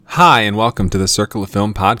Hi, and welcome to the Circle of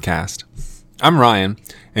Film podcast. I'm Ryan,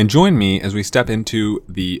 and join me as we step into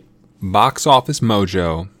the Box Office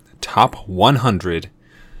Mojo Top 100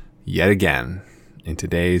 yet again in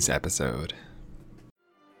today's episode.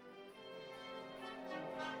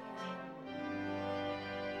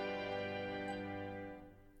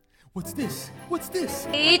 What's this? What's this?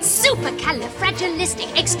 It's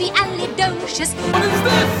supercalifragilisticexpialidocious. What is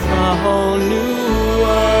this? A whole new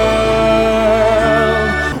world.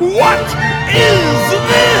 What is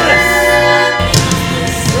this?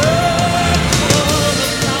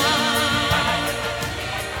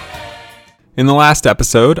 In the last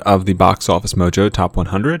episode of the Box Office Mojo Top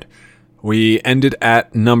 100, we ended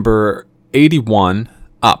at number 81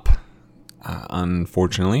 up.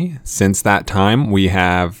 Unfortunately, since that time, we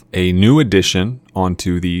have a new addition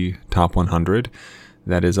onto the Top 100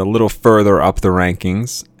 that is a little further up the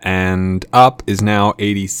rankings, and up is now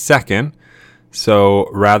 82nd. So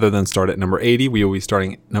rather than start at number 80, we will be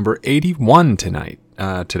starting at number 81 today.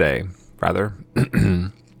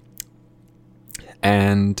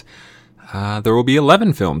 And there will be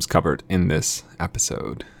 11 films covered in this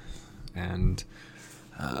episode. And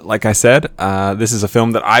like I said, this is a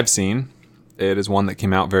film that I've seen. It is one that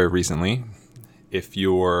came out very recently. If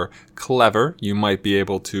you're clever, you might be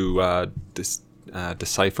able to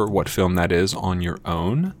decipher what film that is on your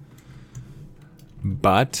own.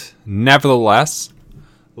 But nevertheless,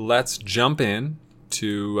 let's jump in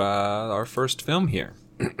to our first film here.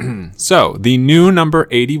 So, the new number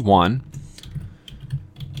 81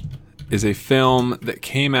 is a film that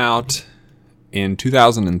came out in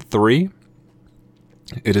 2003.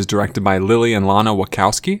 It is directed by Lily and Lana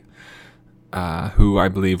Wachowski, who I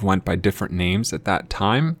believe went by different names at that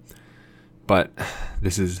time, but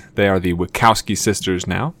they are the Wachowski sisters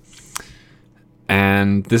now.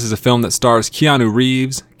 And this is a film that stars Keanu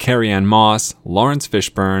Reeves, Carrie-Anne Moss, Lawrence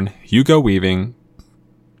Fishburne, Hugo Weaving,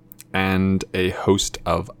 and a host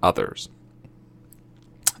of others.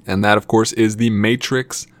 And that, of course, is The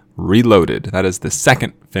Matrix Reloaded. That is the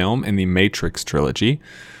second film in the Matrix trilogy.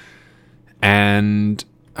 And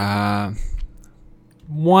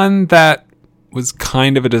one that was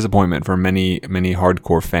kind of a disappointment for many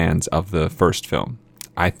hardcore fans of the first film.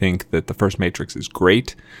 I think that the first Matrix is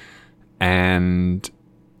great. And,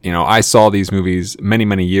 I saw these movies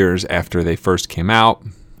many years after they first came out.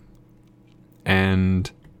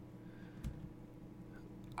 And,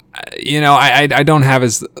 I don't have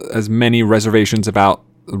as many reservations about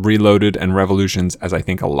Reloaded and Revolutions as I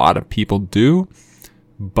think a lot of people do.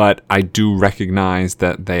 But I do recognize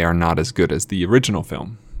that they are not as good as the original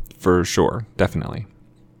film. For sure, definitely.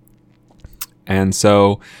 And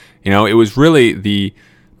so, it was really the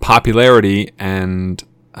popularity and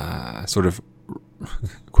sort of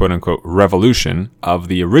quote-unquote revolution of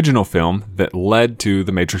the original film that led to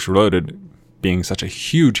The Matrix Reloaded being such a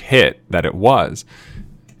huge hit that it was.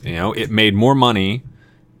 It made more money.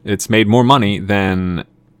 It's made more money than,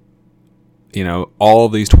 all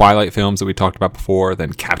of these Twilight films that we talked about before,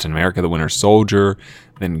 than Captain America, the Winter Soldier,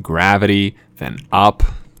 then Gravity, then Up.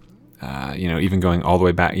 Even going all the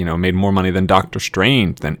way back, made more money than Doctor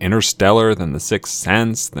Strange, than Interstellar, than The Sixth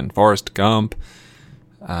Sense, than Forrest Gump.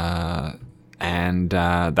 And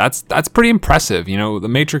that's pretty impressive. The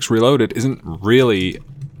Matrix Reloaded isn't really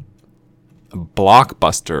a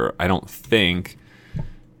blockbuster, I don't think.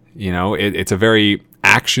 It's a very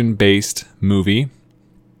action-based movie.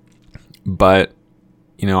 But,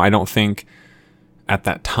 I don't think at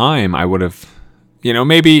that time I would have,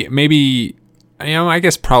 maybe I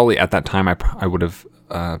guess probably at that time I would have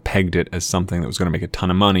pegged it as something that was going to make a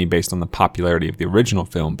ton of money based on the popularity of the original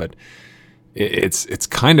film. But it's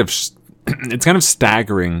kind of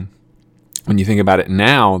staggering when you think about it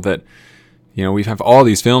now that we have all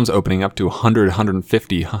these films opening up to 100,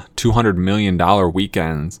 150, $200 million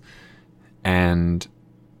weekends, and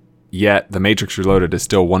yet The Matrix Reloaded is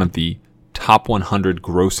still one of the top 100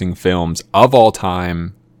 grossing films of all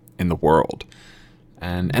time in the world.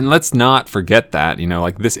 And let's not forget that,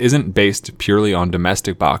 this isn't based purely on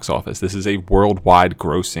domestic box office. This is a worldwide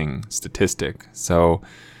grossing statistic. So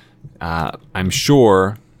I'm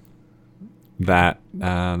sure that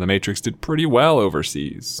The Matrix did pretty well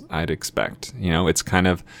overseas, I'd expect. It's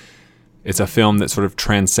a film that sort of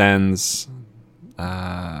transcends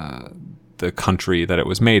the country that it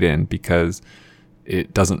was made in, because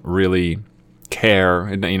it doesn't really care.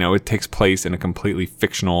 It takes place in a completely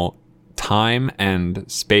fictional time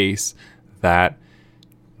and space that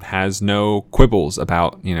has no quibbles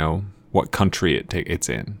about what country it's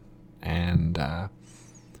in, and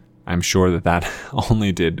I'm sure that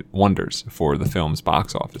only did wonders for the film's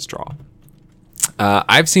box office draw.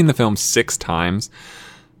 I've seen the film 6 times.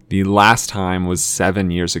 The last time was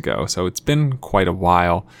 7 years ago, so it's been quite a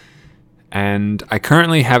while. And I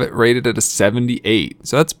currently have it rated at a 78.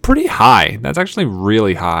 So that's pretty high. That's actually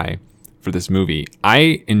really high for this movie.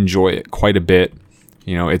 I enjoy it quite a bit.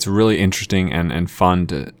 You know, it's really interesting and fun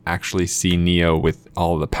to actually see Neo with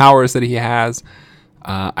all the powers that he has.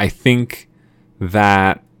 I think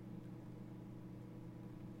that,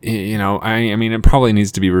 you know, I mean, it probably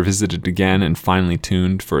needs to be revisited again and finely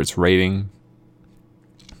tuned for its rating.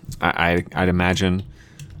 I'd imagine.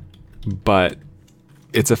 But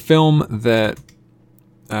it's a film that,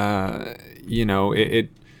 you know, it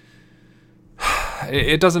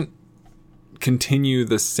doesn't continue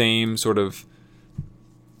the same sort of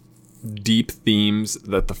deep themes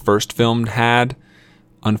that the first film had,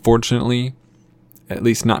 unfortunately, at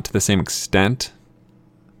least not to the same extent.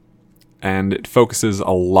 And it focuses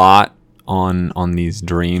a lot on these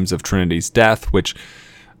dreams of Trinity's death, which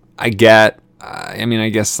I get. I mean, I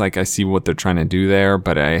guess like I see what they're trying to do there,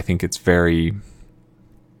 but I think it's very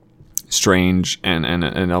strange and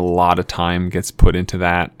a lot of time gets put into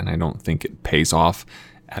that, and I don't think it pays off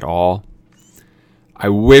at all. I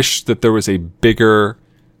wish that there was a bigger.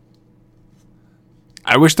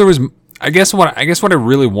 I guess what I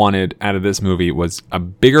really wanted out of this movie was a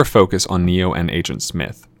bigger focus on Neo and Agent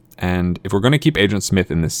Smith. And if we're going to keep Agent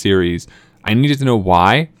Smith in this series, I needed to know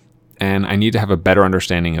why, and I need to have a better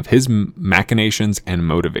understanding of his machinations and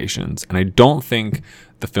motivations. And I don't think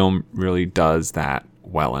the film really does that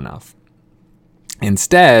well enough.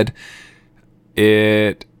 Instead,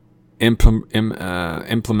 it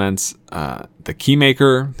implements the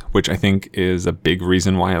Keymaker, which I think is a big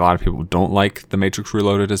reason why a lot of people don't like The Matrix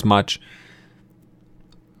Reloaded as much.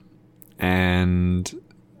 And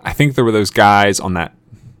I think there were those guys on that.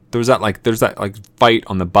 There's that fight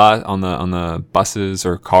on the bus on the buses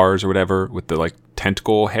or cars or whatever with the like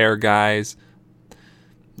tentacle hair guys.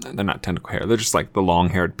 They're not tentacle hair. They're just like the long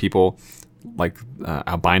haired people, like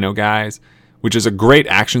albino guys, which is a great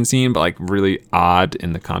action scene, but like really odd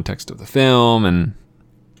in the context of the film and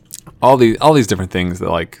all these different things that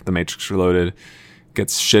like The Matrix Reloaded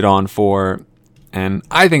gets shit on for. And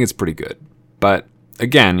I think it's pretty good. But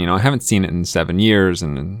again, you know, I haven't seen it in 7 years,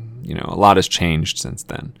 and you know, a lot has changed since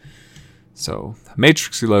then. So,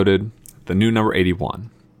 Matrix Reloaded, the new number 81.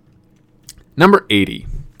 Number 80.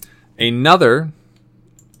 Another,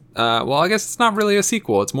 well, I guess it's not really a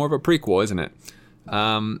sequel. It's more of a prequel, isn't it?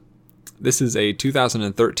 This is a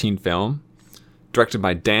 2013 film directed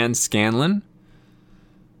by Dan Scanlon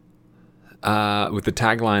with the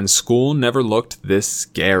tagline, "School never looked this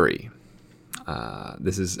scary."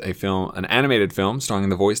 This is an animated film starring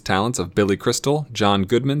the voice talents of Billy Crystal, John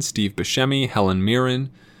Goodman, Steve Buscemi, Helen Mirren,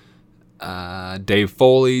 Dave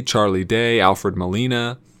Foley, Charlie Day, Alfred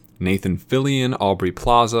Molina, Nathan Fillion, Aubrey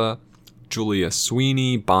Plaza, Julia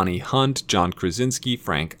Sweeney, Bonnie Hunt, John Krasinski,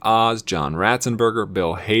 Frank Oz, John Ratzenberger,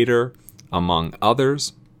 Bill Hader, among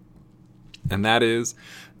others. And that is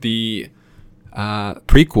the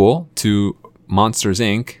prequel to Monsters,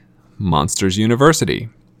 Inc., Monsters University.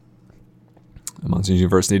 Monsters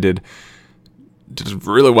University did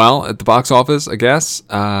really well at the box office, I guess,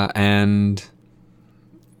 and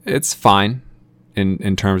it's fine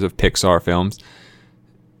in terms of Pixar films.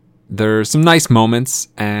 There's some nice moments,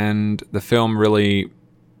 and the film really,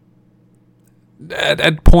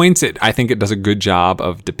 at points, I think it does a good job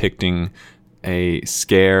of depicting a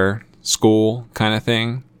scare school kind of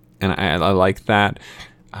thing, and I like that.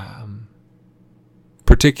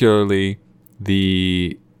 Particularly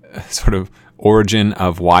the sort of origin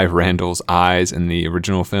of why Randall's eyes in the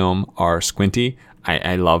original film are squinty.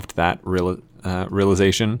 I loved that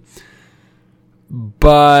realization.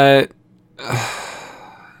 But,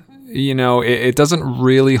 you know, it doesn't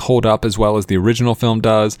really hold up as well as the original film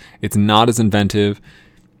does. It's not as inventive.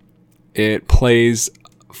 It plays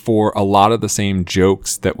for a lot of the same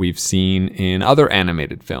jokes that we've seen in other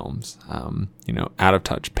animated films. You know, Out of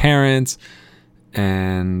Touch Parents,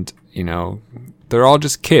 and, you know, they're all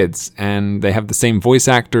just kids, and they have the same voice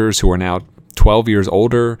actors who are now 12 years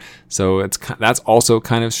older. So that's also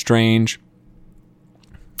kind of strange.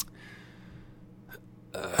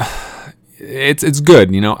 It's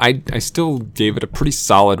good, you know. I still gave it a pretty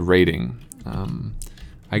solid rating.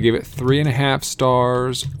 I gave it 3.5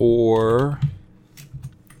 stars, or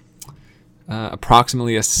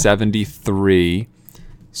approximately a 73.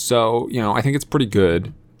 So, you know, I think it's pretty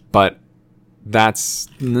good, but that's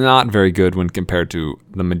not very good when compared to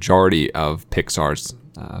the majority of Pixar's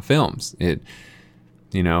films.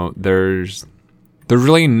 You know, there's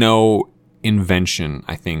really no invention,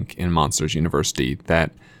 I think, in Monsters University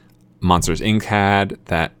that Monsters Inc. had,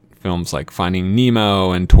 that films like Finding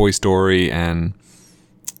Nemo and Toy Story and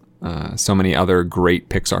so many other great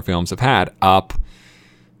Pixar films have had. Up,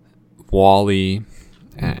 Wall-E,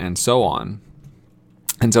 and so on.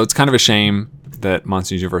 And so it's kind of a shame that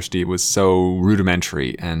Monsters University was so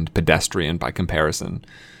rudimentary and pedestrian by comparison.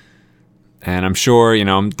 And I'm sure,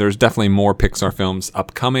 there's definitely more Pixar films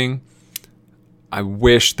upcoming. I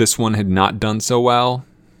wish this one had not done so well.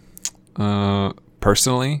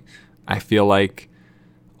 Personally, I feel like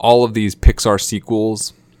all of these Pixar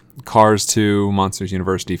sequels, Cars 2, Monsters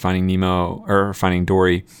University, Finding Nemo, or Finding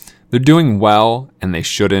Dory, they're doing well, and they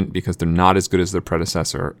shouldn't, because they're not as good as their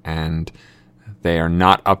predecessor, and they are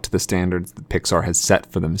not up to the standards that Pixar has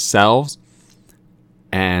set for themselves.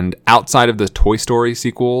 And outside of the Toy Story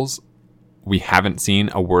sequels, we haven't seen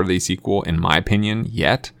a worthy sequel, in my opinion,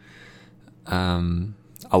 yet.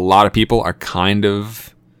 A lot of people are kind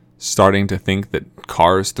of starting to think that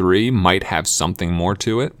Cars 3 might have something more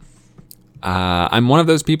to it. I'm one of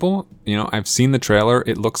those people. I've seen the trailer.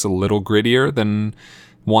 It looks a little grittier than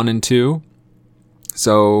 1 and 2.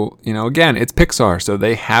 So, again, it's Pixar, so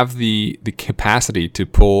they have the capacity to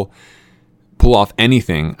pull off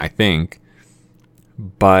anything, I think.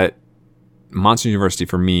 But Monster University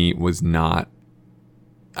for me was not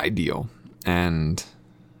ideal. And,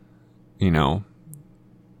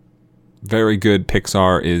 very good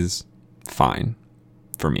Pixar is fine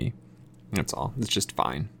for me. That's all. It's just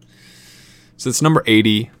fine. So it's number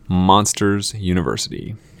 80, Monsters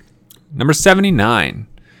University. Number 79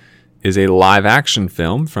 is a live-action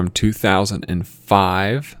film from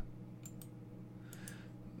 2005,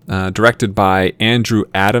 directed by Andrew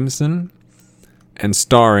Adamson, and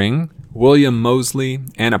starring William Moseley,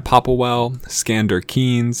 Anna Popplewell, Skander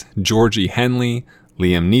Keynes, Georgie Henley,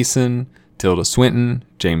 Liam Neeson, Tilda Swinton,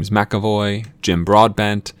 James McAvoy, Jim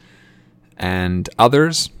Broadbent, and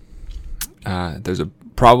others. There's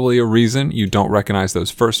probably a reason you don't recognize those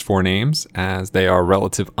first 4 names, as they are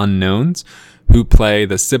relative unknowns who play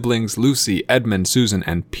the siblings Lucy, Edmund, Susan,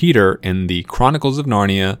 and Peter in the Chronicles of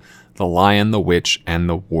Narnia, The Lion, the Witch, and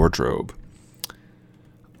the Wardrobe.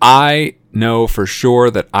 I know for sure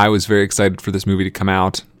that I was very excited for this movie to come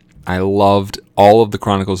out. I loved all of the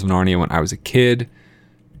Chronicles of Narnia when I was a kid,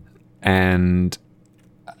 and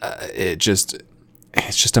it's just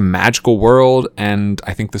a magical world, and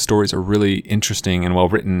I think the stories are really interesting and well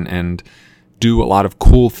written and do a lot of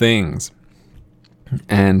cool things.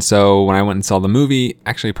 And so when I went and saw the movie,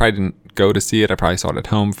 actually I probably didn't go to see it. I probably saw it at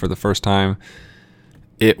home for the first time.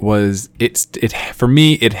 For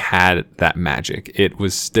me, it had that magic. It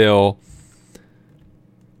was still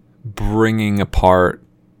bringing apart,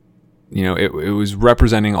 it was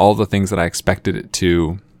representing all the things that I expected it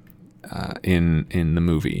to in the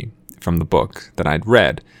movie from the book that I'd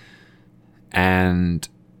read. And,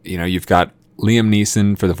 you've got Liam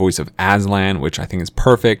Neeson for the voice of Aslan, which I think is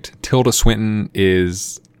perfect. Tilda Swinton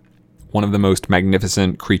is one of the most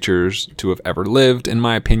magnificent creatures to have ever lived, in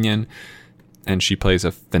my opinion. And she plays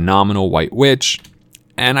a phenomenal white witch.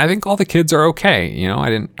 And I think all the kids are okay.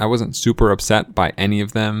 I wasn't super upset by any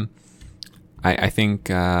of them. I think,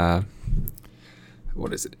 what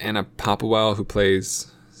is it? Anna Popplewell, who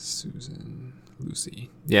plays Susan,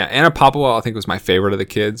 Lucy. Yeah, Anna Popplewell, I think, was my favorite of the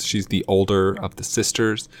kids. She's the older of the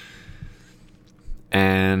sisters.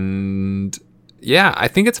 And yeah, I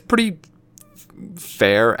think it's a pretty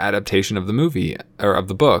fair adaptation of the movie, or of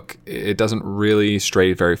the book. It doesn't really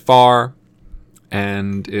stray very far,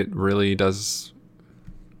 and it really does,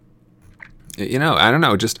 I don't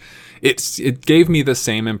know, just it gave me the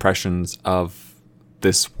same impressions of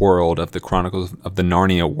this world, of the Chronicles of the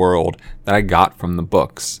Narnia world, that I got from the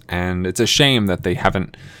books. And it's a shame that they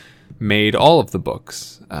haven't made all of the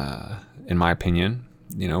books, in my opinion.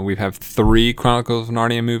 We have 3 Chronicles of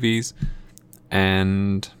Narnia movies,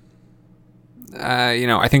 and,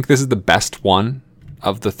 I think this is the best one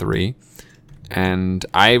of the 3, and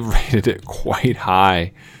I rated it quite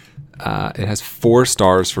high. It has 4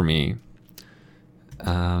 stars for me.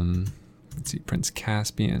 Let's see, Prince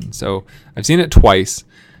Caspian. So I've seen it twice,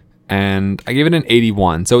 and I gave it an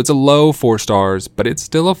 81. So it's a low 4 stars, but it's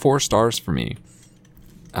still a 4 stars for me.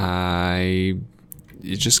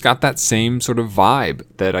 You just got that same sort of vibe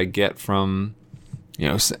that I get from,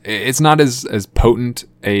 it's not as potent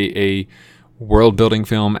a world building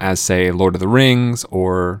film as, say, Lord of the Rings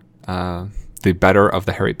or the better of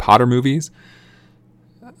the Harry Potter movies,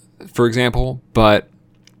 for example. But,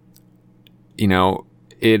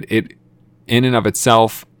 it in and of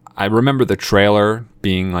itself, I remember the trailer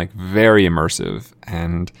being like very immersive,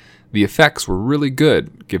 and the effects were really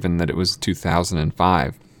good given that it was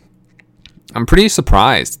 2005. I'm pretty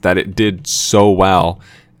surprised that it did so well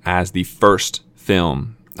as the first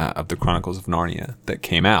film of the Chronicles of Narnia that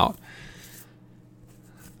came out.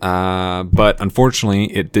 But unfortunately,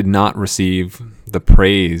 it did not receive the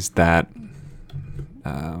praise that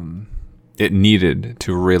it needed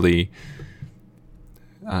to really,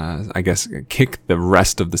 I guess, kick the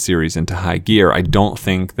rest of the series into high gear. I don't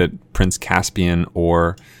think that Prince Caspian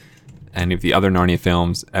or any of the other Narnia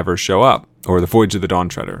films ever show up, or The Voyage of the Dawn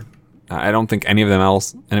Treader. I don't think any of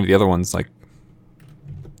the other ones like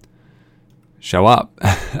show up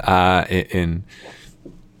in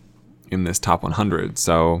this top 100.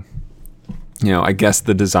 So, I guess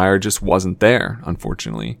the desire just wasn't there,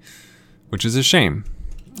 unfortunately, which is a shame.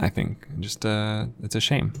 I think just it's a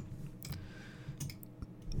shame.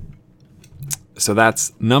 So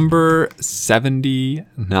that's number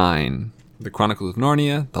 79, The Chronicles of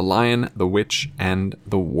Narnia, The Lion, the Witch, and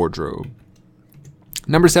the Wardrobe.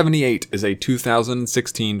 Number 78 is a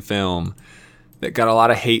 2016 film that got a lot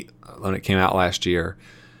of hate when it came out last year.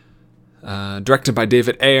 Directed by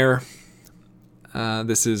David Ayer.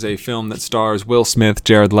 This is a film that stars Will Smith,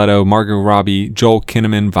 Jared Leto, Margot Robbie, Joel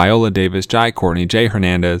Kinnaman, Viola Davis, Jai Courtney, Jay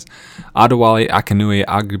Hernandez, Adewale Akinnuoye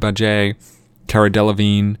Agbaje, Cara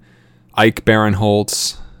Delevingne, Ike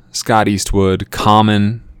Barinholtz, Scott Eastwood,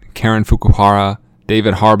 Common, Karen Fukuhara,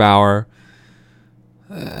 David Harbour,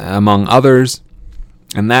 among others.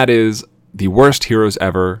 And that is The Worst Heroes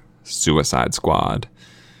Ever, Suicide Squad.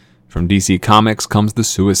 From DC Comics comes the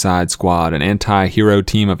Suicide Squad, an anti-hero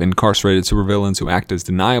team of incarcerated supervillains who act as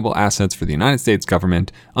deniable assets for the United States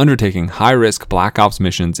government, undertaking high-risk Black Ops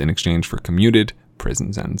missions in exchange for commuted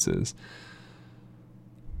prison sentences.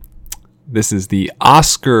 This is the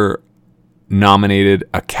Oscar-nominated,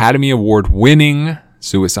 Academy Award-winning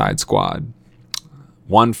Suicide Squad.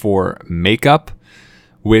 Won for makeup,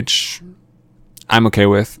 which I'm okay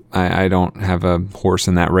with. I don't have a horse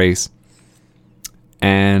in that race.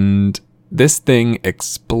 And this thing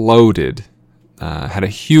exploded, had a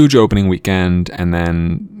huge opening weekend, and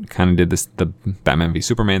then kind of did the Batman v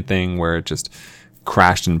Superman thing where it just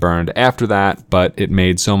crashed and burned after that. But it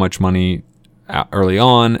made so much money early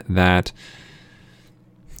on that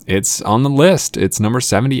it's on the list. It's number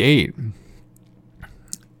 78.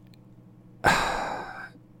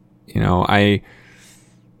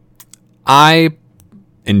 I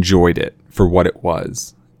enjoyed it for what it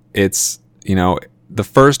was. It's, the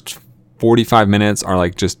first 45 minutes are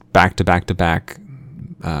like just back to back to back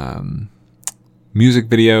music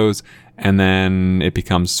videos, and then it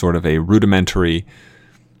becomes sort of a rudimentary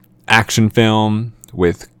action film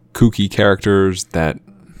with kooky characters that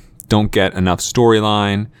don't get enough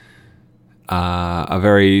storyline, a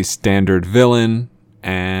very standard villain,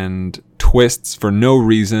 and twists for no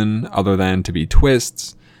reason other than to be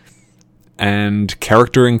twists, and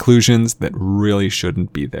character inclusions that really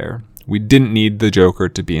shouldn't be there. We didn't need the Joker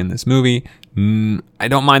to be in this movie. I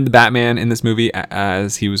don't mind the Batman in this movie,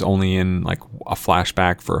 as he was only in like a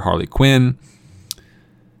flashback for Harley Quinn.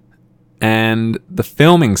 And the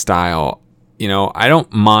filming style, I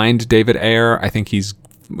don't mind David Ayer. I think he's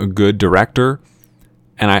a good director.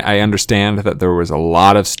 And I understand that there was a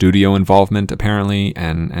lot of studio involvement apparently.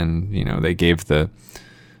 And they gave the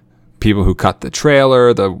people who cut the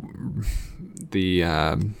trailer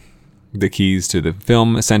the keys to the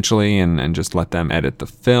film essentially, and just let them edit the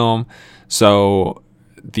film. So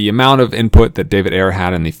the amount of input that David Ayer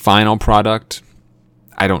had in the final product,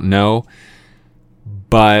 I don't know.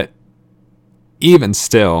 But even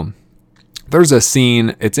still, there's a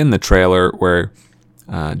scene, it's in the trailer, where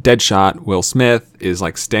Deadshot, Will Smith, is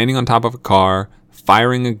like standing on top of a car,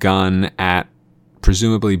 firing a gun at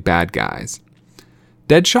presumably bad guys.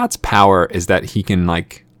 Deadshot's power is that he can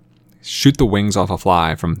like shoot the wings off a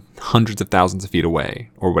fly from hundreds of thousands of feet away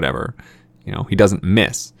or whatever. He doesn't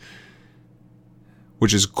miss,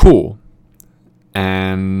 which is cool.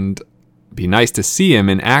 And be nice to see him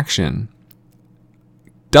in action.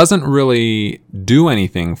 Doesn't really do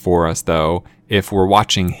anything for us though if we're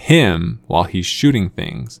watching him while he's shooting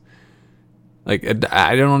things. Like,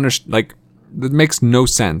 I don't understand. Like, it makes no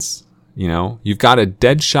sense. You've got a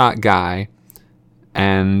Deadshot guy,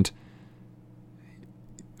 and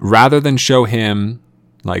rather than show him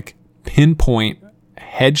like pinpoint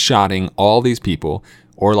headshotting all these people,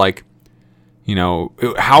 or like,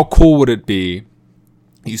 how cool would it be?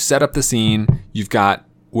 You set up the scene, you've got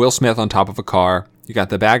Will Smith on top of a car, you got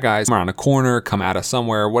the bad guys around a corner, come out of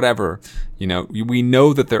somewhere, whatever. We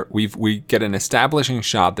know that we get an establishing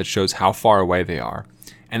shot that shows how far away they are.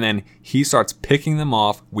 And then he starts picking them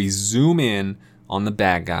off. We zoom in on the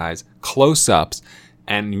bad guys, close-ups,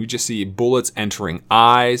 and you just see bullets entering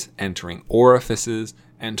eyes, entering orifices,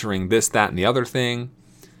 entering this, that, and the other thing.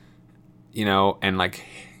 And like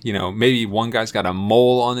You know, maybe one guy's got a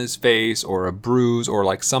mole on his face or a bruise or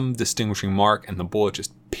like some distinguishing mark, and the bullet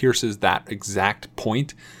just pierces that exact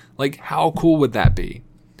point. Like, how cool would that be?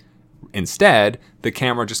 Instead, the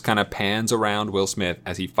camera just kind of pans around Will Smith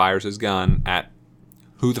as he fires his gun at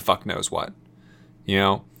who the fuck knows what, you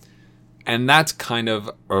know? And that's kind of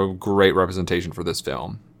a great representation for this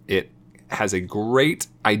film. It has a great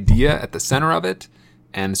idea at the center of it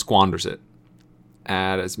and squanders it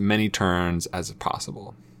at as many turns as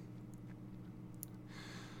possible.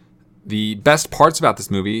 The best parts about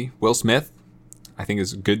this movie, Will Smith, I think,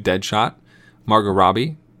 is a good Deadshot. Margot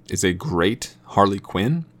Robbie is a great Harley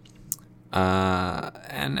Quinn.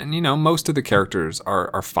 And you know, most of the characters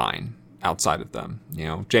are fine outside of them. You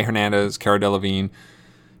know, Jay Hernandez, Cara Delevingne,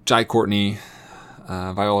 Jai Courtney,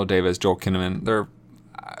 Viola Davis, Joel Kinnaman. They're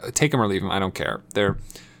take them or leave them. I don't care. They're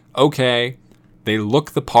okay. They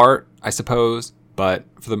look the part, I suppose, but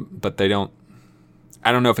they don't.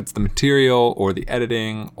 I don't know if it's the material or the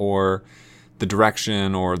editing or the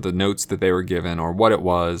direction or the notes that they were given or what it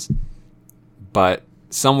was, but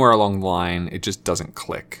somewhere along the line, it just doesn't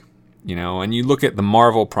click. You know, and you look at the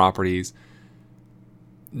Marvel properties,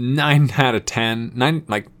 9 out of 10,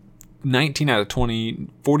 19 out of 20,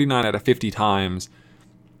 49 out of 50 times,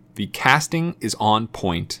 the casting is on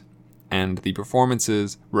point and the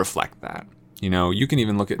performances reflect that. You know, you can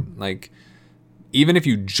even look at, like, even if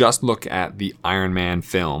you just look at the Iron Man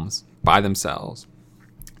films by themselves,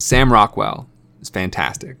 Sam Rockwell is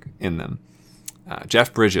fantastic in them.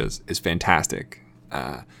 Jeff Bridges is fantastic.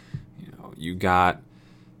 You got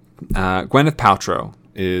Gwyneth Paltrow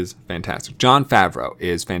is fantastic. Jon Favreau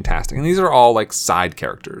is fantastic. And these are all like side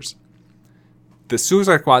characters. The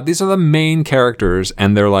Suicide Squad, these are the main characters,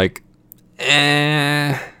 and they're like,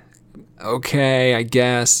 okay, I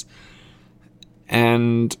guess.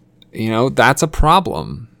 And, you know, that's a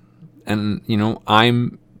problem. And, you know,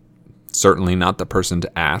 I'm certainly not the person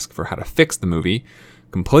to ask for how to fix the movie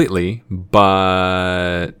completely,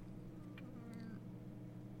 but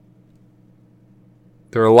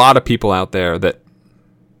there are a lot of people out there that,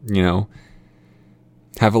 you know,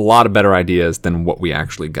 have a lot of better ideas than what we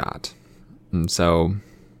actually got. And so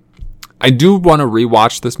I do want to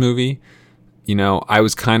rewatch this movie. You know, I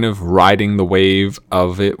was kind of riding the wave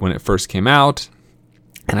of it when it first came out,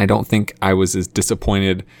 and I don't think I was as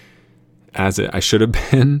disappointed as I should have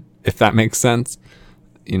been, if that makes sense.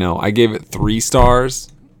 You know, I gave it 3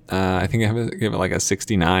 stars. I think I gave it like a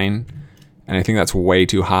 69, and I think that's way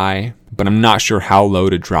too high, but I'm not sure how low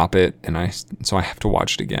to drop it, and so I have to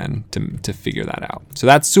watch it again to figure that out. So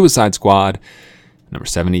that's Suicide Squad, number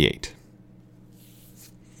 78.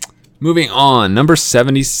 Moving on, number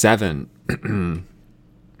 77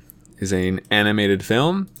 is an animated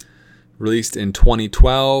film released in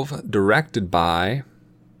 2012, directed by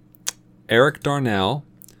Eric Darnell,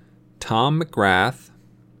 Tom McGrath,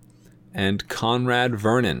 and Conrad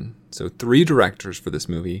Vernon. So 3 directors for this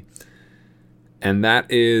movie. And that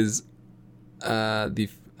is the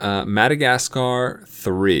Madagascar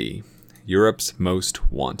 3, Europe's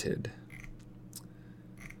Most Wanted.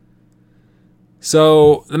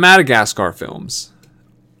 So the Madagascar films,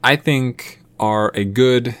 I think, are a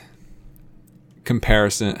good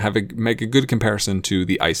comparison, make a good comparison to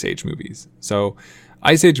the Ice Age movies. So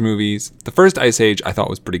Ice Age movies, the first Ice Age I thought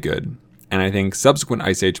was pretty good. And I think subsequent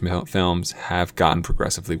Ice Age films have gotten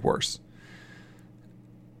progressively worse.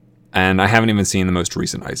 And I haven't even seen the most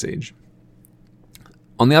recent Ice Age.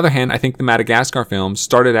 On the other hand, I think the Madagascar films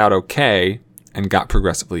started out okay and got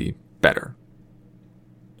progressively better.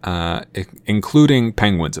 Including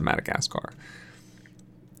Penguins of Madagascar.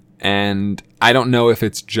 And I don't know if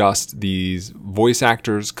it's just these voice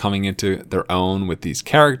actors coming into their own with these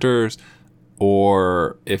characters,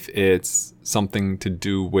 or if it's something to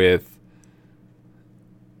do with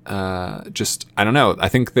just, I don't know. I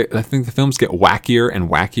think the films get wackier and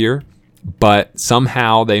wackier, but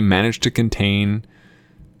somehow they manage to contain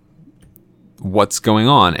what's going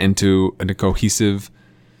on into a cohesive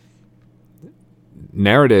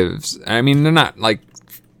narratives. I mean, they're not like,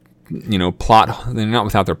 you know, they're not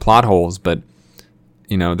without their plot holes, but,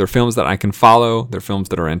 you know, they're films that I can follow. They're films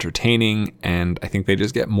that are entertaining, and I think they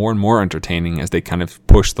just get more and more entertaining as they kind of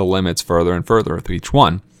push the limits further and further with each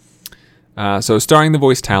one. So starring the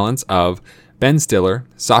voice talents of Ben Stiller,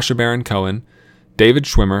 Sacha Baron Cohen, David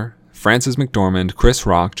Schwimmer, Frances McDormand, Chris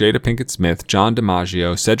Rock, Jada Pinkett Smith, John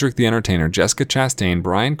DiMaggio, Cedric the Entertainer, Jessica Chastain,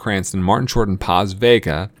 Bryan Cranston, Martin Short, and Paz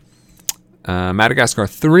Vega. Madagascar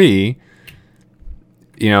 3,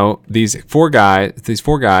 you know, these four guys,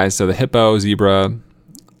 so the hippo, zebra,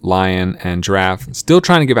 lion, and giraffe, still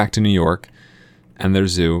trying to get back to New York and their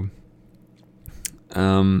zoo.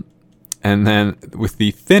 And then with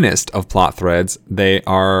the thinnest of plot threads, they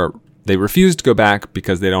refuse to go back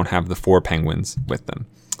because they don't have the 4 penguins with them.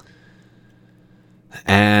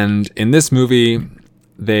 And in this movie,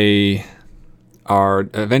 they are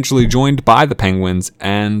eventually joined by the penguins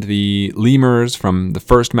and the lemurs from the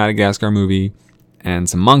first Madagascar movie and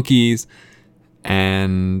some monkeys,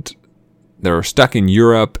 and they're stuck in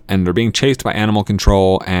Europe and they're being chased by animal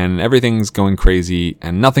control and everything's going crazy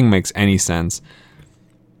and nothing makes any sense.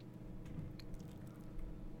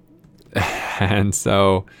 And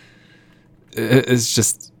so it's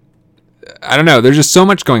just, I don't know, there's just so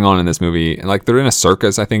much going on in this movie. Like, they're in a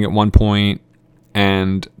circus, I think, at one point,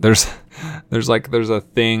 and there's a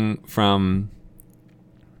thing from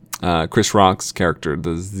Chris Rock's character,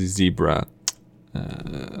 the zebra,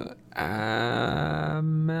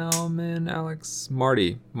 Melman, Alex,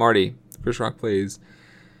 Marty. Chris Rock plays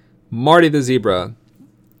Marty the zebra,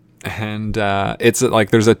 and it's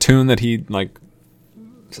like there's a tune that he like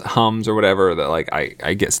hums or whatever that like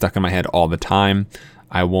I get stuck in my head all the time.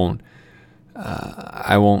 I won't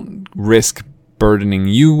risk burdening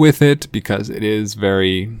you with it because it is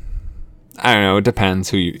very, I don't know, it depends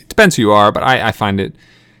who you are, but I find it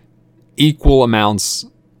equal amounts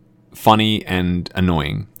funny and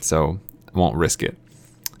annoying, so I won't risk it.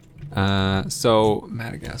 So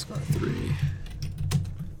Madagascar 3.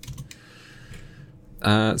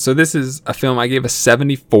 So this is a film I gave a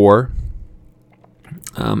 74.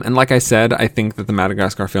 And like I said, I think that the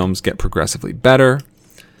Madagascar films get progressively better,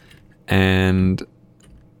 and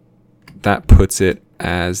that puts it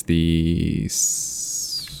as the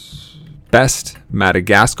best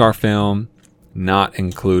Madagascar film, not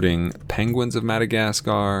including Penguins of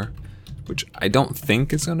Madagascar, which I don't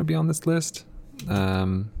think is going to be on this list.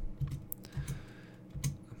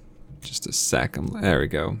 Just a sec. There we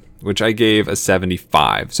go. Which I gave a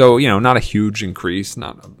 75. So, not a huge increase,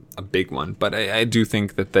 not a big one, but I do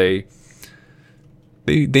think that they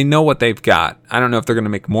know what they've got. I don't know if they're going to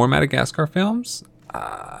make more Madagascar films,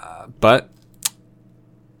 but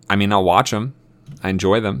I mean, I'll watch them. I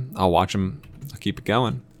enjoy them. I'll watch them. I'll keep it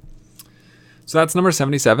going. So that's number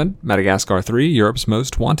 77, Madagascar 3, Europe's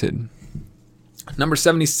Most Wanted. Number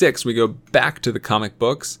 76, we go back to the comic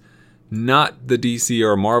books, not the DC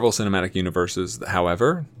or Marvel Cinematic Universes,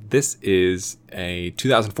 however. This is a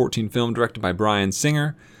 2014 film directed by Bryan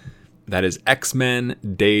Singer. That is X-Men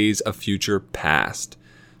Days of Future Past.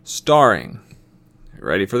 Starring,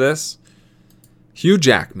 ready for this? Hugh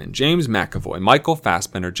Jackman, James McAvoy, Michael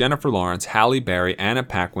Fassbender, Jennifer Lawrence, Halle Berry, Anna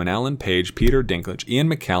Paquin, Ellen Page, Peter Dinklage, Ian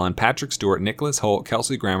McKellen, Patrick Stewart, Nicholas Hoult,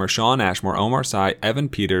 Kelsey Grammer, Shawn Ashmore, Omar Sy, Evan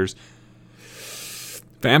Peters,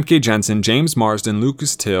 Famke Jensen, James Marsden,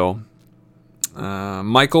 Lucas Till,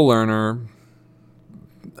 Michael Lerner,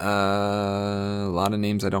 a lot of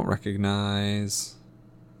names I don't recognize.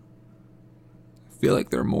 I feel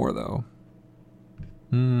like there are more, though.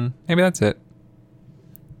 Maybe that's it.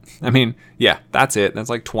 I mean, yeah, that's it. That's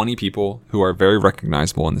like 20 people who are very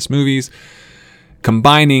recognizable in this movies.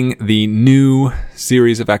 Combining the new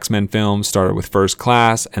series of X-Men films started with First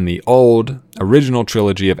Class and the old original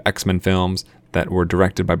trilogy of X-Men films that were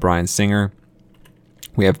directed by Bryan Singer.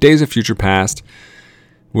 We have Days of Future Past,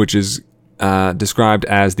 which is described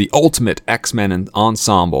as the ultimate X-Men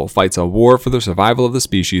ensemble fights a war for the survival of the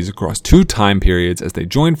species across 2 time periods as they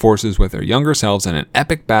join forces with their younger selves in an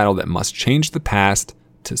epic battle that must change the past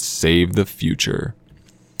to save the future.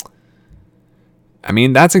 I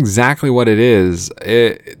mean, that's exactly what it is.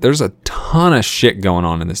 There's a ton of shit going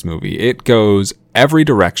on in this movie. It goes every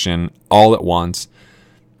direction all at once,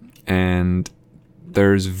 and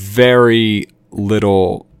there's very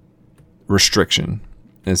little restriction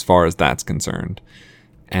as far as that's concerned.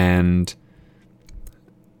 And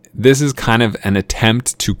this is kind of an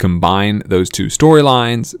attempt to combine those 2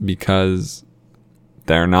 storylines because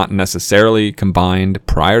they're not necessarily combined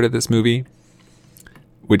prior to this movie,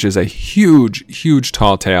 which is a huge, huge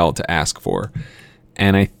tall tale to ask for.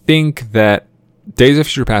 And I think that Days of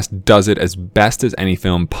Future Past does it as best as any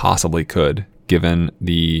film possibly could, given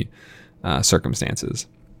the circumstances.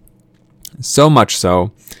 So much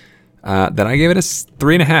so that I gave it a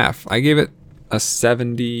 3.5. I gave it a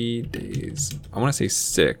 70 days. I want to say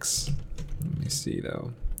 6. Let me see,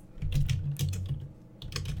 though.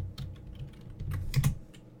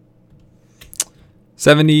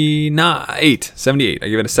 $78. I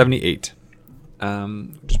give it a 78.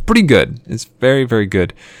 Which is pretty good. It's very, very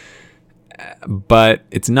good. But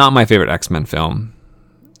it's not my favorite X-Men film.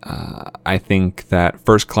 I think that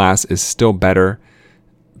First Class is still better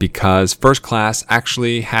because First Class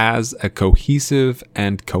actually has a cohesive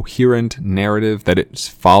and coherent narrative that it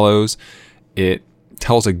follows. It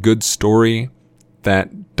tells a good story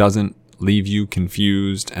that doesn't leave you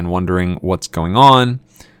confused and wondering what's going on.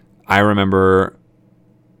 I remember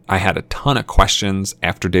I had a ton of questions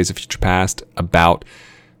after Days of Future Past about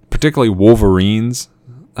particularly Wolverine's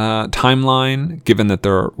timeline, given that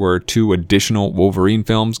there were 2 additional Wolverine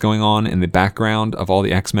films going on in the background of all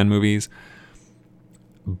the X-Men movies.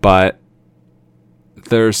 But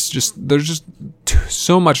there's just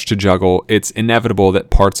so much to juggle. It's inevitable that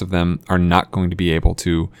parts of them are not going to be able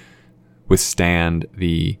to withstand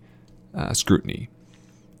the scrutiny.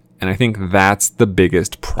 And I think that's the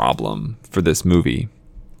biggest problem for this movie.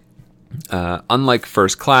 Unlike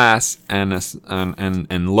First Class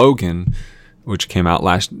and Logan, which came out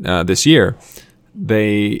this year,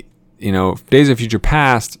 Days of Future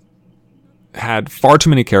Past had far too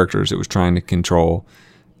many characters it was trying to control,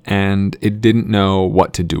 and it didn't know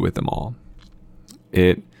what to do with them all.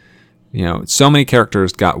 So many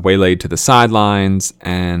characters got waylaid to the sidelines,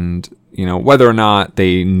 and whether or not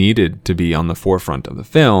they needed to be on the forefront of the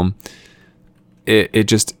film,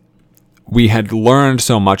 we had learned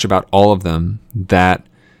so much about all of them that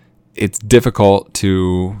it's difficult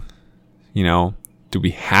to, do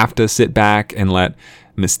we have to sit back and let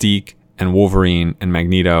Mystique and Wolverine and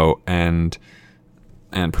Magneto and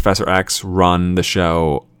Professor X run the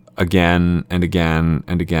show again and again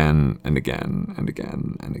and again and again and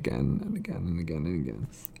again and again and again and again and again?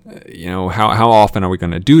 How often are we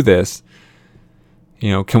going to do this?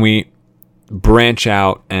 Can we branch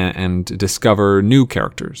out and discover new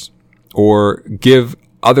characters, or give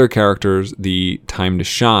other characters the time to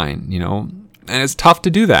shine? And it's tough to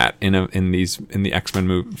do that in the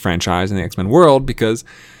X-Men franchise, in the X-Men world, because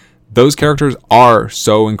those characters are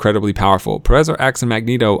so incredibly powerful. Professor X and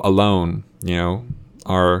Magneto alone,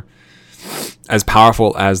 are as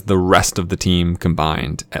powerful as the rest of the team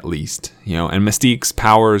combined, at least. And Mystique's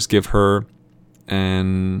powers give her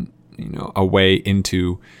a way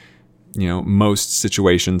into most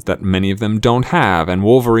situations that many of them don't have. And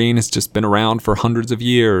Wolverine has just been around for hundreds of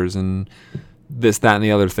years, and this, that, and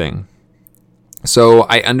the other thing. So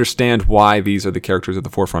I understand why these are the characters at the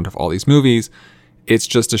forefront of all these movies. It's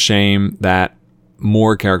just a shame that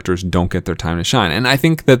more characters don't get their time to shine. And I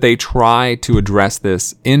think that they try to address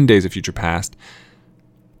this in Days of Future Past,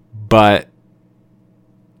 but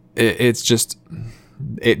it just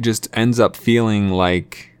ends up feeling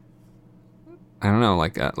like, I don't know,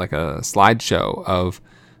 like a slideshow of,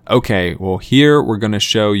 okay, well, here we're going to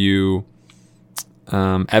show you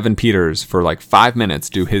Evan Peters for like 5 minutes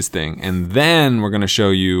do his thing, and then we're going to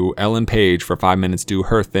show you Ellen Page for 5 minutes do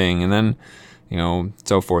her thing, and then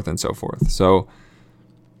so forth and so forth. So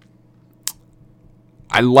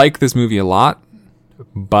I like this movie a lot,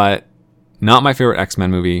 but not my favorite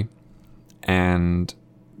X-Men movie, and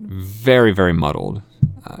very, very muddled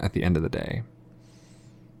at the end of the day.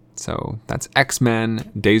 So that's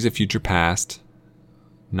X-Men Days of Future Past,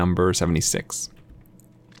 number 76.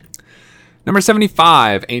 Number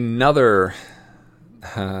 75, another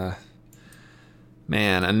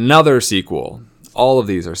sequel. All of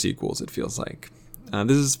these are sequels, it feels like.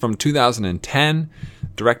 This is from 2010,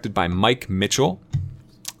 directed by Mike Mitchell,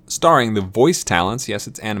 starring the voice talents, yes,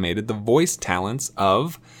 it's animated, the voice talents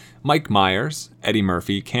of Mike Myers, Eddie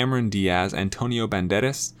Murphy, Cameron Diaz, Antonio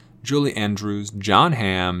Banderas, Julie Andrews, John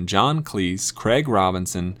Hamm, John Cleese, Craig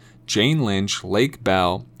Robinson, Jane Lynch, Lake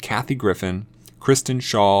Bell, Kathy Griffin, Kristen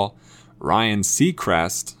Shaw, Ryan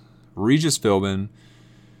Seacrest, Regis Philbin,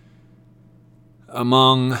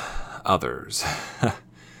 among others.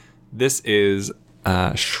 This is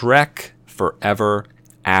Shrek Forever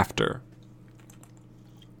After,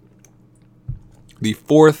 the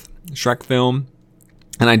 4th Shrek film,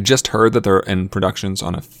 and I just heard that they're in productions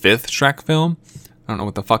on a 5th Shrek film. I don't know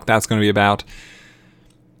what the fuck that's going to be about.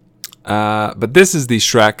 But this is the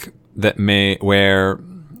Shrek where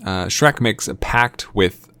Shrek makes a pact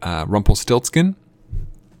with Rumpelstiltskin,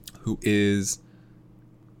 who is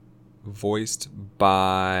voiced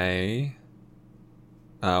by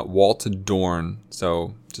Walt Dorn,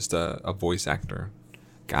 so just a voice actor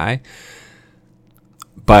guy,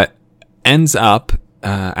 but ends up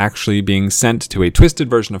actually being sent to a twisted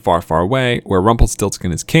version of Far, Far Away, where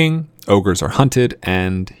Rumpelstiltskin is king, ogres are hunted,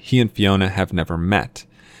 and he and Fiona have never met.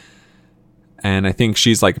 And I think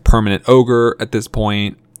she's like a permanent ogre at this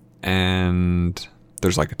point, and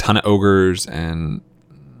there's like a ton of ogres, and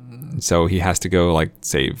so he has to go like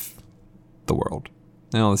save the world,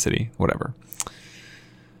 the city, whatever.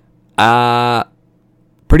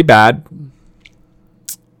 Pretty bad.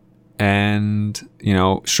 And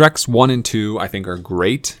Shrek's 1 and 2 I think are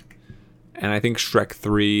great, and I think Shrek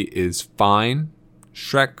 3 is fine.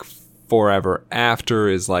 Shrek Forever After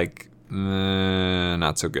is like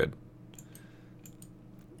not so good.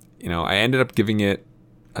 I ended up giving it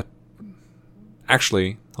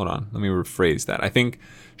actually, hold on, let me rephrase that. I think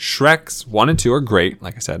Shrek's 1 and 2 are great,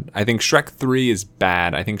 like I said. I think Shrek 3 is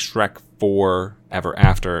bad. I think Shrek 4 Ever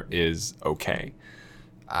After is okay.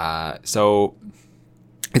 So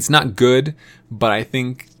it's not good, but I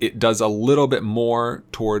think it does a little bit more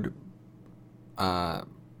toward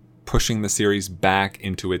pushing the series back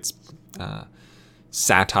into its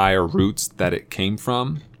satire roots that it came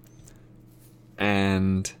from.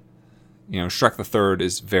 And, Shrek the Third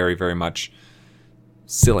is very, very much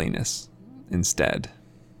silliness instead.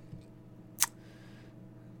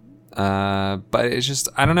 But it's just,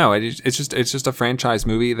 I don't know. It's just a franchise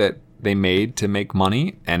movie that they made to make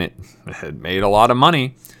money, and it made a lot of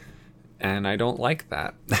money, and I don't like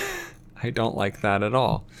that. I don't like that at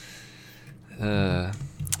all. And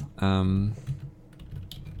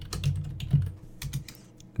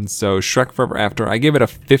so Shrek Forever After, I gave it a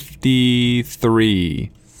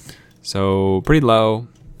 53. So pretty low.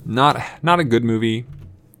 Not a good movie.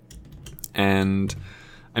 And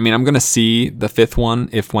I'm going to see the 5th one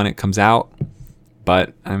when it comes out,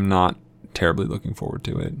 but I'm not terribly looking forward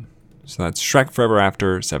to it. So that's Shrek Forever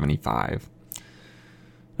After 75.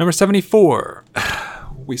 Number 74.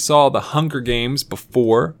 We saw The Hunger Games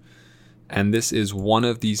before, and this is one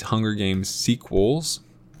of these Hunger Games sequels.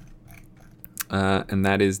 And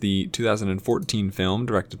that is the 2014 film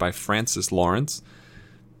directed by Francis Lawrence,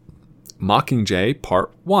 Mockingjay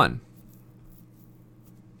Part 1.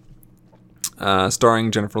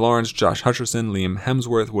 Starring Jennifer Lawrence, Josh Hutcherson, Liam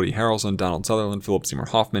Hemsworth, Woody Harrelson, Donald Sutherland, Philip Seymour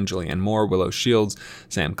Hoffman, Julianne Moore, Willow Shields,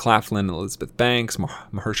 Sam Claflin, Elizabeth Banks,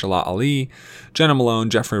 Mahershala Ali, Jenna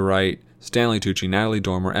Malone, Jeffrey Wright, Stanley Tucci, Natalie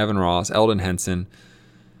Dormer, Evan Ross, Eldon Henson,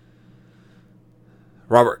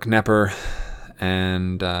 Robert Knepper,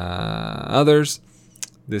 and others.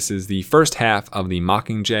 This is the first half of the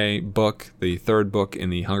Mockingjay book, the 3rd book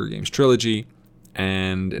in the Hunger Games trilogy,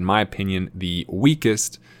 and in my opinion, the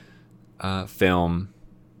weakest film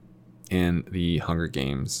in the Hunger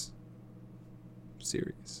Games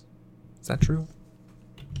series. Is that true?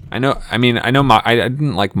 I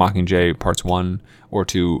didn't like Mockingjay Parts 1 or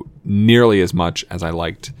 2 nearly as much as I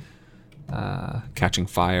liked Catching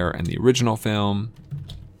Fire and the original film,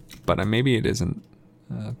 but maybe it isn't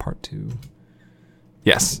Part 2.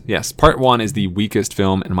 Yes, Part 1 is the weakest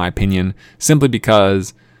film in my opinion, simply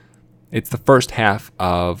because it's the first half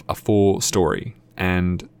of a full story,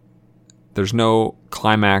 and there's no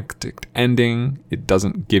climactic ending. It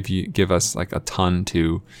doesn't give us like a ton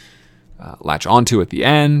to latch onto at the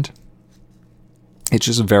end. It's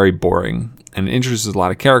just very boring, and it introduces a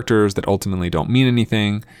lot of characters that ultimately don't mean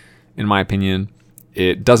anything, in my opinion.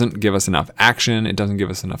 It doesn't give us enough action. It doesn't give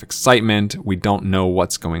us enough excitement. We don't know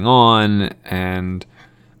what's going on, and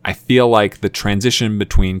I feel like the transition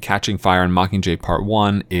between Catching Fire and Mockingjay Part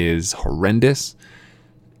 1 is horrendous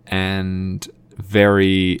and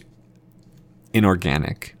very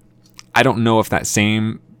inorganic. I don't know if that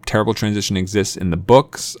same terrible transition exists in the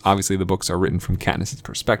books. Obviously, the books are written from Katniss's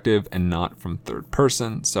perspective and not from third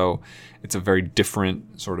person, so it's a very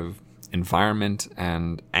different sort of environment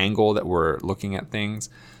and angle that we're looking at things.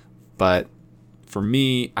 But for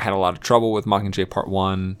me, I had a lot of trouble with Mockingjay Part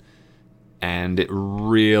 1, and it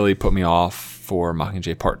really put me off for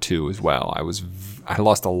Mockingjay Part 2 as well. I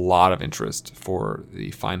lost a lot of interest for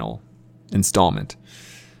the final installment.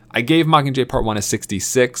 I gave Mockingjay Part 1 a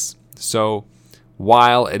 66, so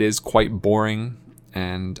while it is quite boring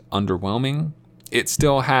and underwhelming, it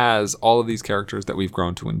still has all of these characters that we've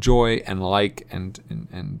grown to enjoy and like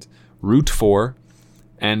and root for,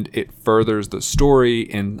 and it furthers the story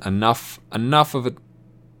in enough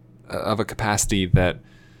of a capacity that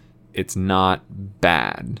it's not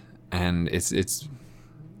bad, and it's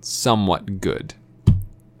somewhat good.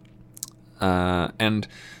 And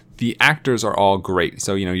the actors are all great.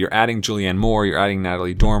 So, you're adding Julianne Moore, you're adding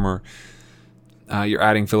Natalie Dormer, you're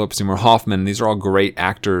adding Philip Seymour Hoffman. These are all great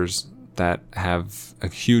actors that have a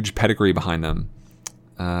huge pedigree behind them.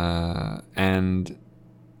 And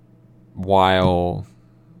while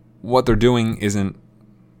what they're doing isn't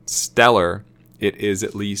stellar, it is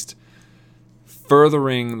at least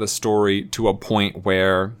furthering the story to a point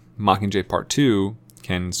where Mockingjay Part 2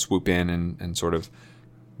 can swoop in and sort of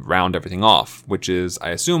round everything off, which is, I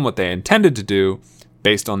assume, what they intended to do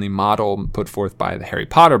based on the model put forth by the Harry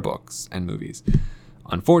Potter books and movies.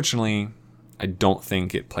 Unfortunately, I don't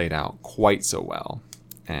think it played out quite so well.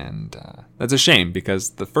 And that's a shame,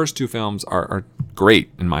 because the first 2 films are great,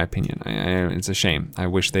 in my opinion. It's a shame. I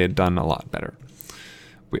wish they had done a lot better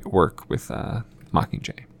work with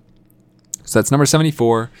Mockingjay. So that's number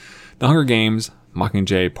 74, The Hunger Games,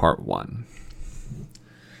 Mockingjay Part 1.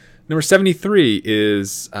 Number 73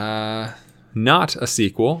 is not a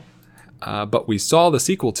sequel, but we saw the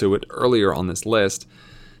sequel to it earlier on this list.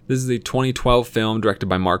 This is a 2012 film directed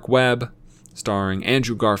by Mark Webb, starring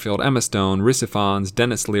Andrew Garfield, Emma Stone, Rhys Ifans,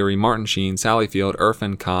 Dennis Leary, Martin Sheen, Sally Field,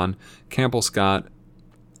 Irfan Khan, Campbell Scott,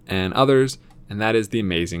 and others, and that is The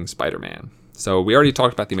Amazing Spider-Man. So we already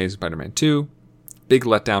talked about The Amazing Spider-Man 2. Big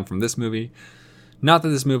letdown from this movie. Not that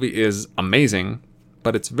this movie is amazing,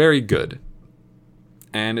 but it's very good.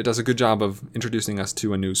 And it does a good job of introducing us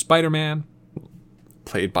to a new Spider-Man,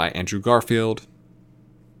 played by Andrew Garfield,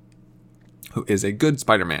 who is a good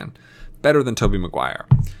Spider-Man, better than Tobey Maguire.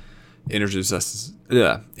 It introduces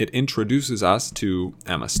us to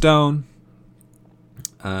Emma Stone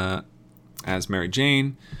as Mary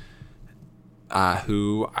Jane,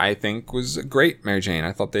 who I think was a great Mary Jane.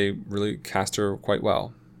 I thought they really cast her quite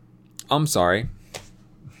well. I'm sorry.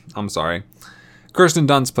 Kirsten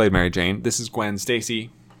Dunst played Mary Jane. This is Gwen Stacy.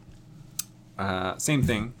 Same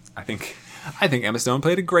thing. I think Emma Stone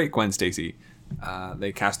played a great Gwen Stacy.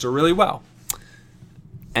 They cast her really well.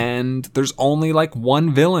 And there's only like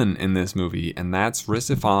one villain in this movie, and that's Rhys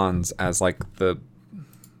Ifans as like the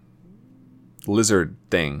lizard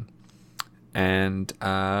thing. And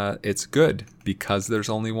it's good because there's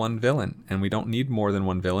only one villain, and we don't need more than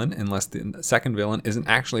one villain unless the second villain isn't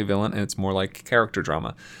actually a villain and it's more like character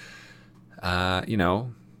drama.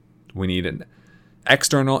 We need an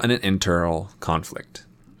external and an internal conflict,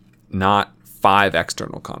 not 5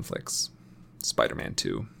 external conflicts. Spider-Man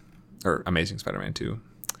 2, or Amazing Spider-Man 2.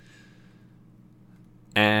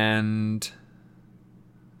 And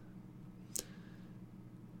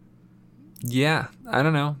yeah, I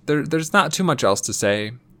don't know. There's not too much else to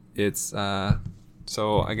say. It's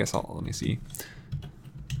so I guess let me see.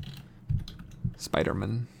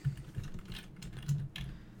 Spider-Man.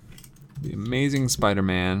 The Amazing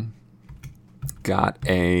Spider-Man got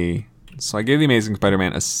so I gave The Amazing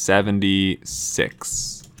Spider-Man a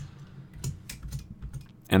 76.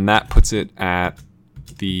 And that puts it at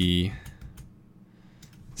the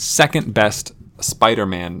second best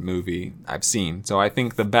Spider-Man movie I've seen. So I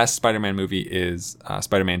think the best Spider-Man movie is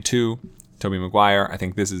Spider-Man 2, Tobey Maguire. I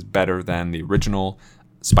think this is better than the original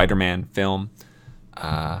Spider-Man film,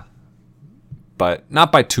 but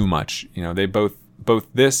not by too much. They both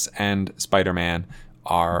this and Spider-Man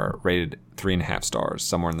are rated 3.5 stars,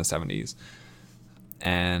 somewhere in the 70s.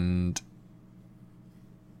 And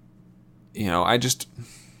it's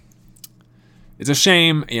a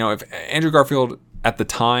shame. If Andrew Garfield at the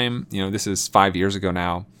time, this is 5 years ago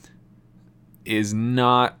now, didn't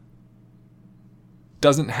have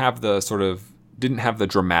the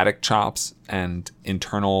dramatic chops and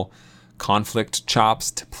internal conflict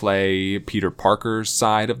chops to play Peter Parker's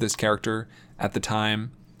side of this character at the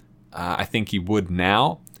time. I think he would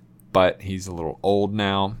now, but he's a little old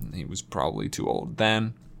now. He was probably too old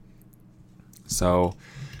then. So,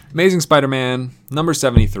 Amazing Spider-Man, number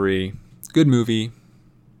 73, good movie.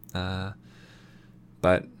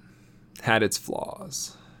 But had its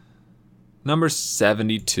flaws. Number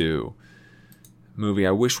 72. Movie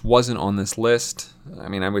I wish wasn't on this list. I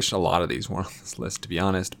mean, I wish a lot of these weren't on this list, to be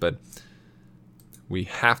honest, but we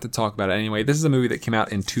have to talk about it anyway. This is a movie that came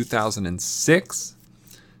out in 2006,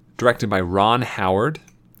 directed by Ron Howard,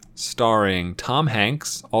 starring Tom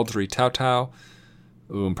Hanks, Audrey Tautou.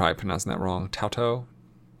 Ooh, I'm probably pronouncing that wrong. Tautou?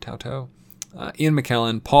 Ian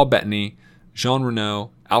McKellen, Paul Bettany, Jean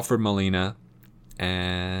Reno, Alfred Molina,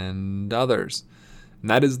 and others. And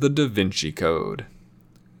that is the Da Vinci Code,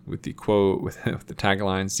 with the quote, with the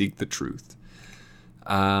tagline, "Seek the truth."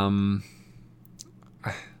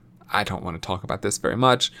 I don't want to talk about this very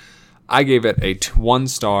much. I gave it a 1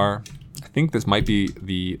 star. I think this might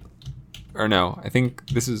be I think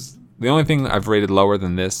this is the only thing I've rated lower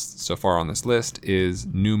than this so far on this list is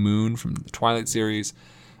New Moon from the Twilight series.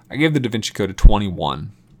 I gave the Da Vinci Code a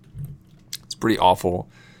 21. It's pretty awful.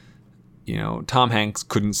 Tom Hanks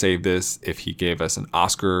couldn't save this if he gave us an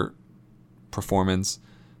Oscar performance.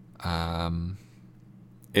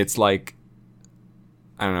 It's like,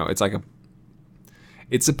 I don't know,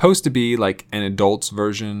 it's supposed to be like an adult's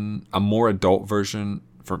version, a more adult version,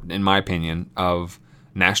 in my opinion, of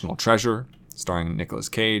National Treasure, starring Nicolas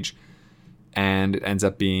Cage. And it ends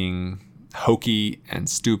up being hokey and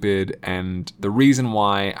stupid. And the reason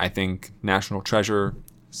why I think National Treasure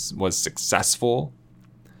was successful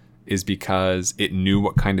is because it knew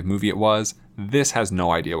what kind of movie it was. This has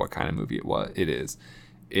no idea what kind of movie it is.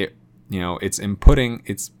 It's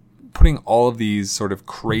putting all of these sort of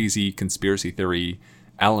crazy conspiracy theory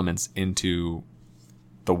elements into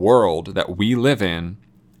the world that we live in,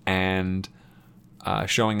 and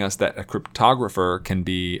showing us that a cryptographer can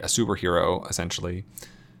be a superhero, essentially.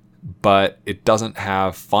 but it doesn't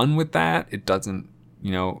have fun with that. It doesn't,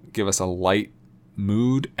 give us a light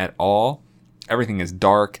mood at all. Everything is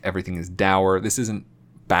dark. Everything is dour. This isn't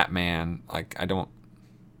Batman.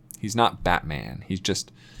 He's not Batman. He's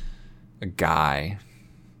just a guy.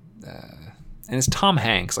 And it's Tom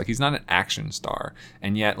Hanks. He's not an action star.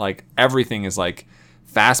 And yet, everything is,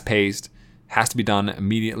 fast-paced, has to be done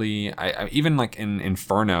immediately. I even, in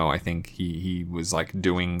Inferno, I think he was,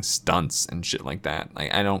 doing stunts and shit like that.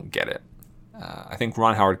 I don't get it. I think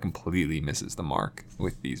Ron Howard completely misses the mark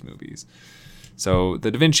with these movies. So,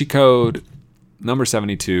 The Da Vinci Code, number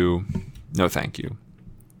 72, no thank you.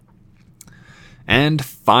 And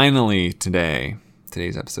finally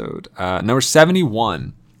today's episode, number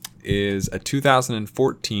 71 is a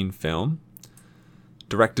 2014 film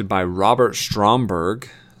directed by Robert Stromberg,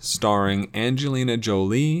 starring Angelina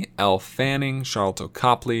Jolie, Elle Fanning, Charlton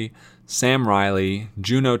Copley, Sam Riley,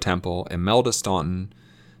 Juno Temple, Imelda Staunton,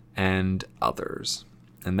 and others.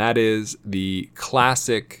 And that is the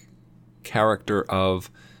classic character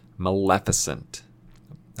of Maleficent,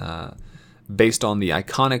 based on the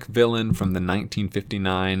iconic villain from the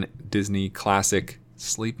 1959 Disney classic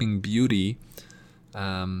Sleeping Beauty.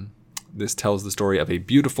 This tells the story of a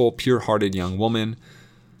beautiful, pure-hearted young woman.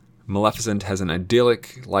 Maleficent has an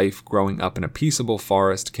idyllic life growing up in a peaceable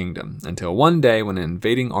forest kingdom, until one day when an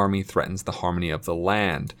invading army threatens the harmony of the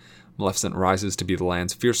land. Maleficent rises to be the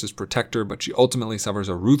land's fiercest protector, but she ultimately suffers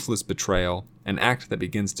a ruthless betrayal, an act that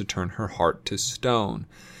begins to turn her heart to stone.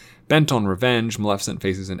 Bent on revenge, Maleficent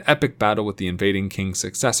faces an epic battle with the invading king's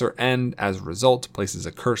successor and, as a result, places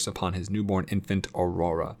a curse upon his newborn infant,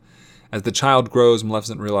 Aurora. As the child grows,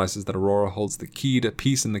 Maleficent realizes that Aurora holds the key to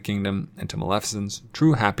peace in the kingdom and to Maleficent's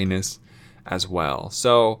true happiness as well.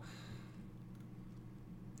 So,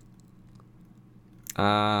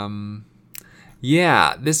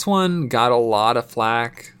 yeah, this one got a lot of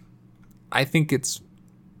flack. I think it's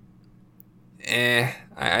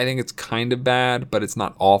I think it's kind of bad, but it's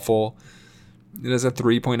not awful. It has a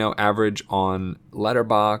 3.0 average on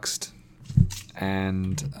Letterboxd,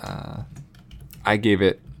 and I gave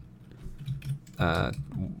it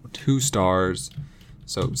 2 stars.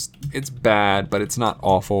 So it's bad, but it's not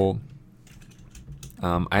awful.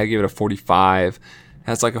 I gave it a 45. It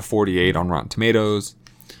has a 48 on Rotten Tomatoes.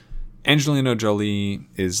 Angelina Jolie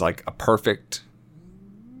is a perfect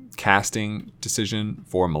casting decision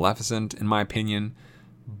for Maleficent, in my opinion.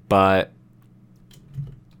 But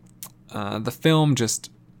the film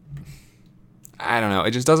just, I don't know,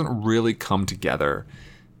 it just doesn't really come together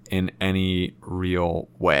in any real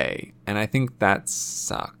way. And I think that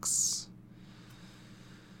sucks.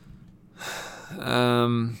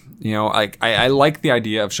 I like the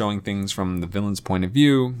idea of showing things from the villain's point of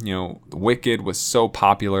view. Wicked was so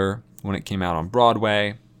popular when it came out on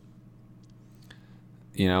Broadway.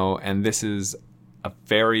 And this is a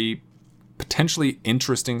very potentially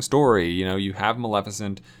interesting story. You have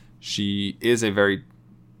Maleficent. She is a very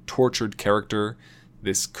tortured character.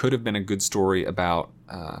 This could have been a good story about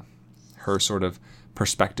her sort of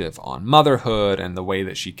perspective on motherhood and the way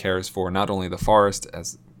that she cares for not only the forest,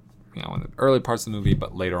 as in the early parts of the movie,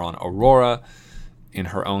 but later on Aurora in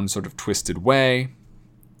her own sort of twisted way.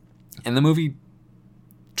 And the movie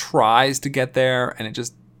tries to get there, and it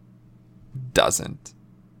just doesn't.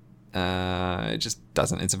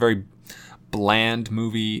 It's a very bland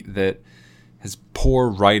movie that has poor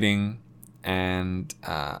writing and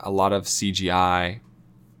a lot of CGI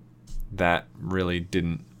that really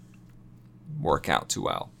didn't work out too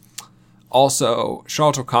well. Also,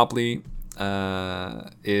 Charlton Copley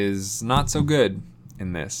is not so good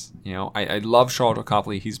in this. I love Charlton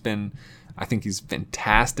Copley. I think he's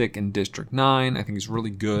fantastic in District 9. I think he's really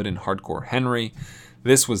good in Hardcore Henry.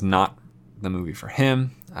 This was not the movie for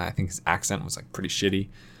him. I think his accent was pretty shitty,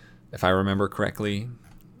 if I remember correctly.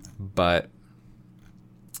 But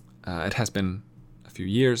it has been a few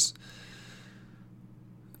years.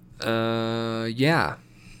 Yeah.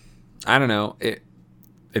 I don't know.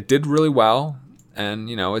 It did really well. And,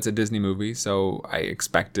 it's a Disney movie, so I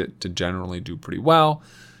expect it to generally do pretty well.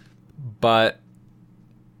 But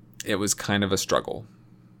it was kind of a struggle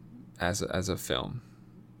as a film,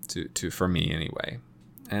 for me anyway,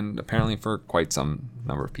 and apparently for quite some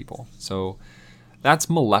number of people. So that's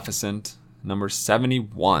Maleficent, number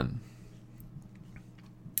 71.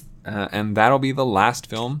 And that'll be the last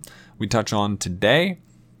film we touch on today.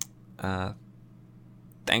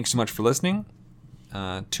 Thanks so much for listening.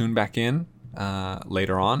 Tune back in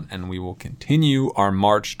later on, and we will continue our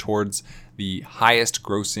march towards the highest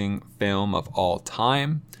grossing film of all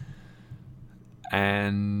time.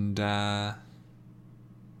 And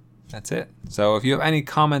that's it. So if you have any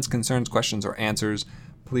comments, concerns, questions, or answers,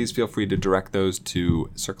 please feel free to direct those to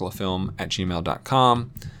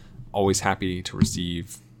circleoffilm@gmail.com. Always happy to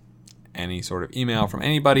receive any sort of email from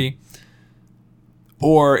anybody.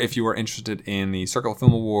 Or if you are interested in the Circle of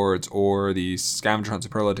Film Awards or the Scavenger Hunt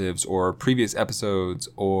Superlatives or previous episodes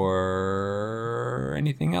or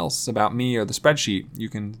anything else about me or the spreadsheet, you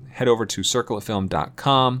can head over to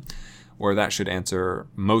circleoffilm.com, where that should answer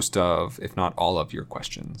most of, if not all of, your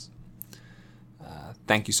questions.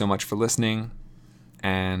 Thank you so much for listening.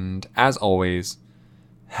 And as always,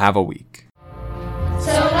 have a week.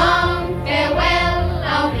 So long, farewell,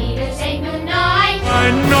 I'll be to say goodnight. I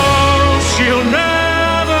know she'll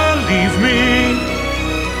never leave me,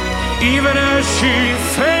 even as she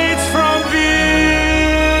fades from view.